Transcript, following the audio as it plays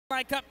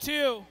Bike up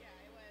 2.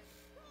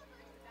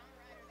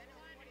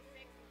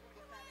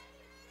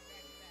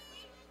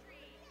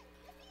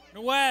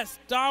 West,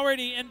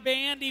 Doherty, and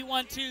Bandy,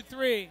 1, 2,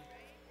 3.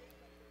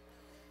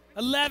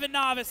 11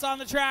 Novice on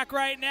the track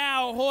right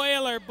now.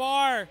 Hoyler,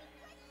 Barr,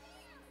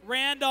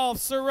 Randolph,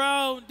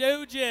 Cerrone,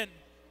 Dugin,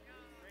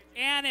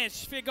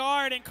 Anish,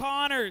 Figard, and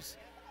Connors.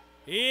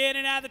 In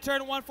and out of the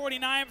turn,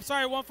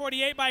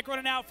 148 bike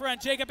running out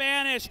front. Jacob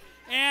Anish.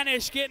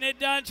 Anish getting it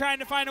done, trying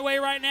to find a way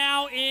right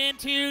now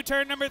into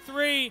turn number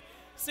 3.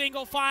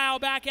 Single file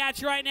back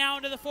at you right now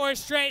into the 4th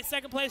straight.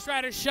 Second place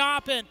rider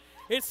shopping.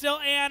 It's still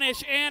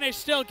Anish. Anish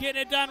still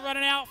getting it done,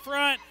 running out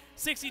front.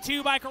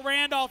 62 biker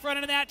Randolph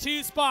running in that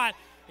 2 spot.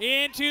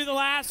 Into the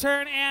last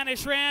turn,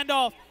 Anish,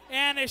 Randolph.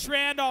 Anish,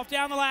 Randolph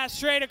down the last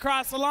straight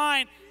across the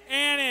line.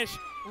 Anish,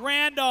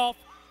 Randolph,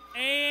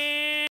 and